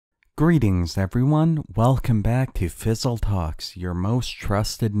Greetings everyone, welcome back to Fizzle Talks, your most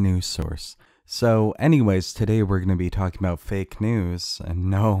trusted news source. So anyways, today we're going to be talking about fake news, and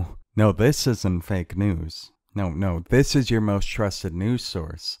no, this isn't fake news. No, this is your most trusted news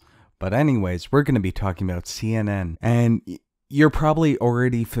source. But anyways, we're going to be talking about CNN, and you're probably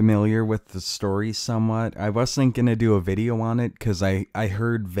already familiar with the story somewhat. I wasn't going to do a video on it because I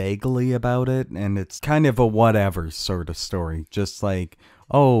heard vaguely about it, and it's kind of a whatever sort of story. Just like,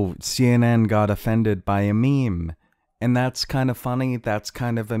 oh, CNN got offended by a meme. And that's kind of funny, that's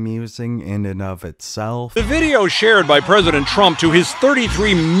kind of amusing in and of itself. The video shared by President Trump to his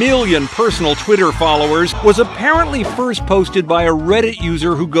 33 million personal Twitter followers was apparently first posted by a Reddit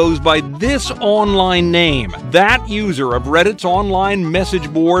user who goes by this online name. That user of Reddit's online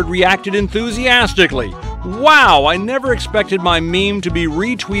message board reacted enthusiastically. Wow, I never expected my meme to be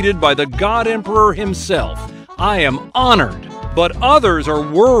retweeted by the God Emperor himself. I am honored. But others are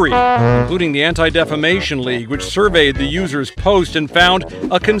worried, including the Anti-Defamation League, which surveyed the user's post and found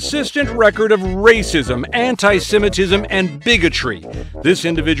a consistent record of racism, anti-Semitism, and bigotry. This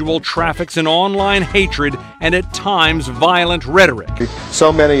individual traffics in online hatred and at times violent rhetoric.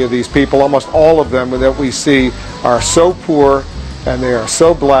 So many of these people, almost all of them that we see, are so poor and they are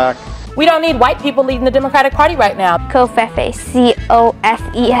so black. We don't need white people leading the Democratic Party right now. Covfefe,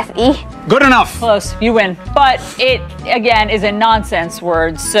 C-O-F-E-F-E. Good enough. Close, you win. But it, again, is a nonsense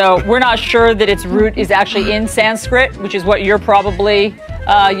word, so we're not sure that its root is actually in Sanskrit, which is what you're probably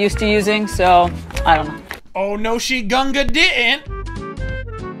used to using, so I don't know. Oh no, she gunga didn't.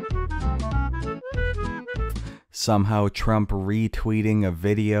 Somehow Trump retweeting a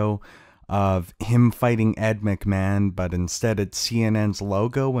video of him fighting Ed McMahon, but instead it's CNN's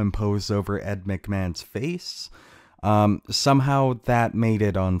logo imposed over Ed McMahon's face. Somehow that made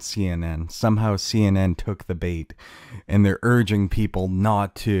it on CNN. Somehow CNN took the bait, and they're urging people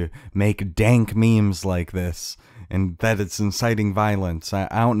not to make dank memes like this, and that it's inciting violence. I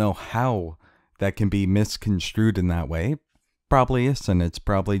don't know how that can be misconstrued in that way. Probably isn't. It's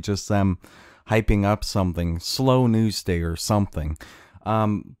probably just them hyping up something, slow news day or something.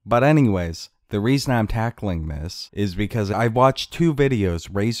 But anyways, the reason I'm tackling this is because I watched two videos,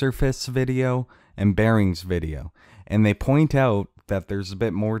 Razorfist's video and Bering's video, and they point out that there's a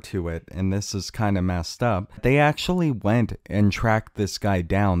bit more to it, and this is kind of messed up. They actually went and tracked this guy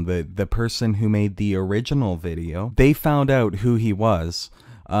down, the person who made the original video. They found out who he was.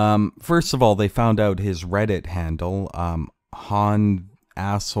 First of all, they found out his Reddit handle,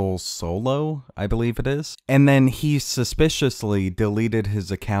 HanAssholeSolo, I believe it is. And then he suspiciously deleted his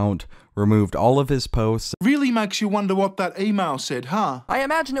account, removed all of his posts. Really makes you wonder what that email said, huh? I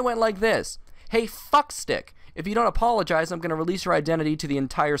imagine it went like this. Hey, fuckstick. If you don't apologize, I'm going to release your identity to the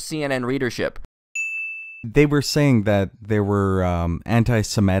entire CNN readership. They were saying that there were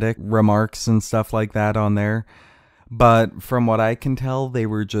anti-Semitic remarks and stuff like that on there. But from what I can tell, they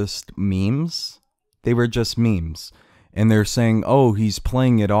were just memes. They were just memes. And they're saying, oh, he's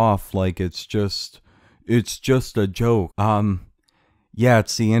playing it off like it's just a joke. Yeah,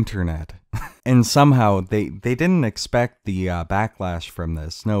 it's the internet. And somehow they didn't expect the backlash from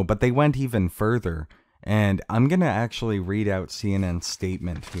this. No, but they went even further. And I'm going to actually read out CNN's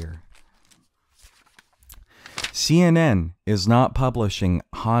statement here. CNN is not publishing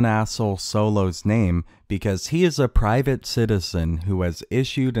HanAssholeSolo's name because he is a private citizen who has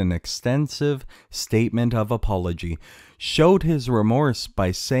issued an extensive statement of apology, showed his remorse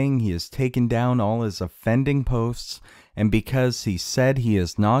by saying he has taken down all his offending posts, and because he said he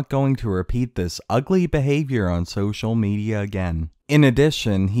is not going to repeat this ugly behavior on social media again. In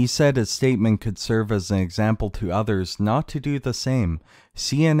addition, he said his statement could serve as an example to others not to do the same.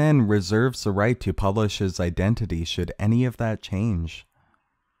 CNN reserves the right to publish his identity should any of that change.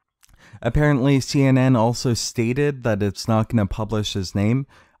 Apparently, CNN also stated that it's not going to publish his name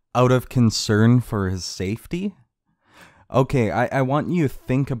out of concern for his safety. Okay, I want you to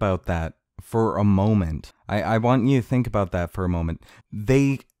think about that for a moment. I want you to think about that for a moment.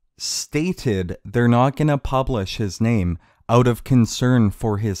 They stated they're not going to publish his name out of concern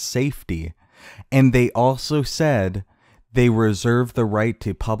for his safety. And they also said they reserve the right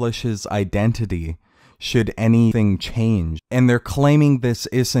to publish his identity should anything change. And they're claiming this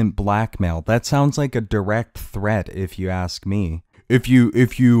isn't blackmail. That sounds like a direct threat if you ask me. If you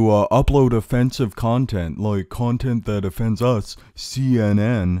upload offensive content, like content that offends us,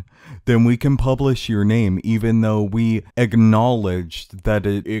 CNN, then we can publish your name even though we acknowledged that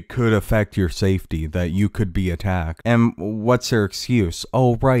it could affect your safety, that you could be attacked. And what's their excuse?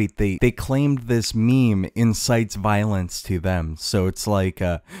 Oh, right, they claimed this meme incites violence to them. So it's like,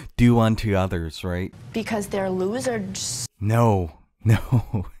 do unto others, right? Because they're losers. No.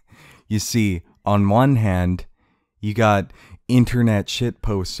 You see, on one hand, you got internet shit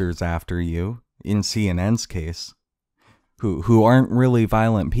posters after you, in CNN's case, who aren't really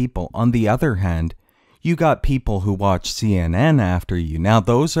violent people. On the other hand, you got people who watch CNN after you. Now,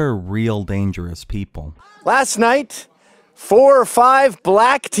 those are real dangerous people. Last night, 4 or 5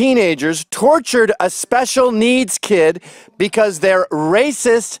 black teenagers tortured a special needs kid because they're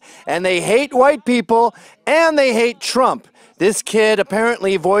racist and they hate white people and they hate Trump. This kid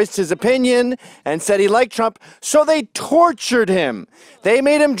apparently voiced his opinion and said he liked Trump, so they tortured him. They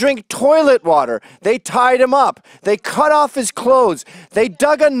made him drink toilet water. They tied him up. They cut off his clothes. They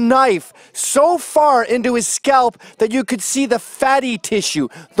dug a knife so far into his scalp that you could see the fatty tissue,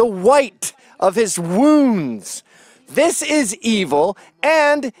 the white of his wounds. This is evil,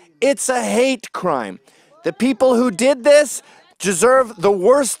 and it's a hate crime. The people who did this deserve the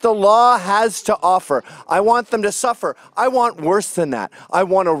worst the law has to offer. I want them to suffer. I want worse than that. I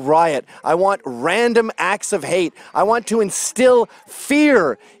want a riot. I want random acts of hate. I want to instill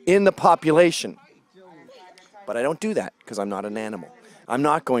fear in the population. But I don't do that because I'm not an animal. I'm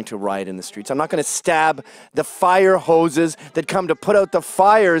not going to riot in the streets. I'm not going to stab the fire hoses that come to put out the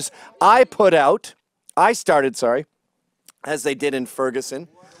fires I started, as they did in Ferguson.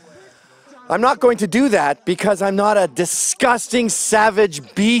 I'm not going to do that because I'm not a disgusting,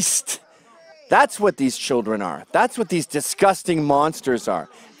 savage beast. That's what these children are. That's what these disgusting monsters are.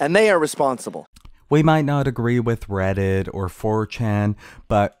 And they are responsible. We might not agree with Reddit or 4chan,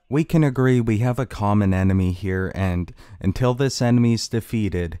 but we can agree we have a common enemy here, and until this enemy's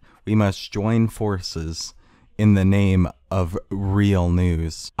defeated, we must join forces in the name of real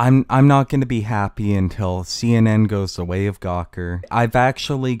news. I'm not going to be happy until CNN goes the way of Gawker. I've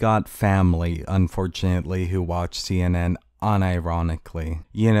actually got family, unfortunately, who watch CNN unironically.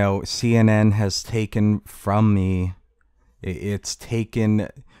 You know, CNN has taken from me, it's taken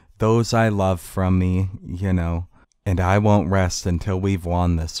those I love from me, you know, and I won't rest until we've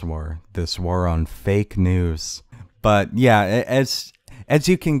won this war on fake news. But yeah, as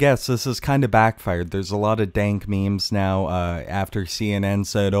you can guess, this is kind of backfired. There's a lot of dank memes now after CNN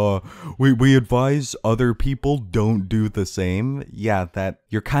said, oh, we advise other people don't do the same. Yeah, that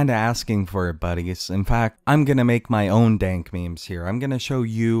you're kind of asking for it, buddies. In fact, I'm going to make my own dank memes here. I'm going to show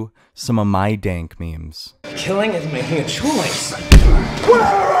you some of my dank memes. Killing is making a choice. Where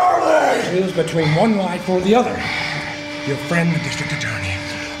are they? Choose between one life or the other. Your friend, the district attorney,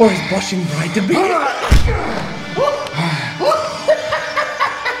 or his blushing bride-to-be.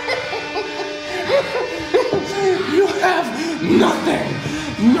 You have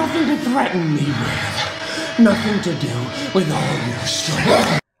nothing to threaten me with, nothing to do with all your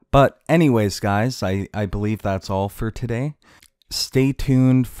strength. But anyways, guys, I believe that's all for today. Stay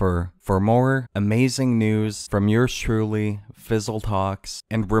tuned for more amazing news from yours truly, Fizzle Talks.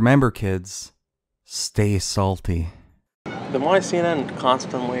 And remember, kids, stay salty. Then why is CNN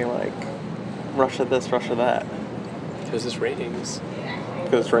constantly like, Russia this, Russia that? Because it's ratings.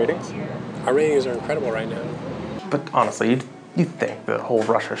 Because it's ratings? Our ratings are incredible right now. But honestly, you think the whole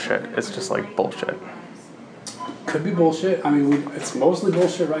Russia shit is just like bullshit? Could be bullshit. I mean, it's mostly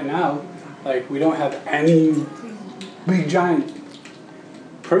bullshit right now. Like, we don't have any big giant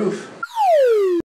proof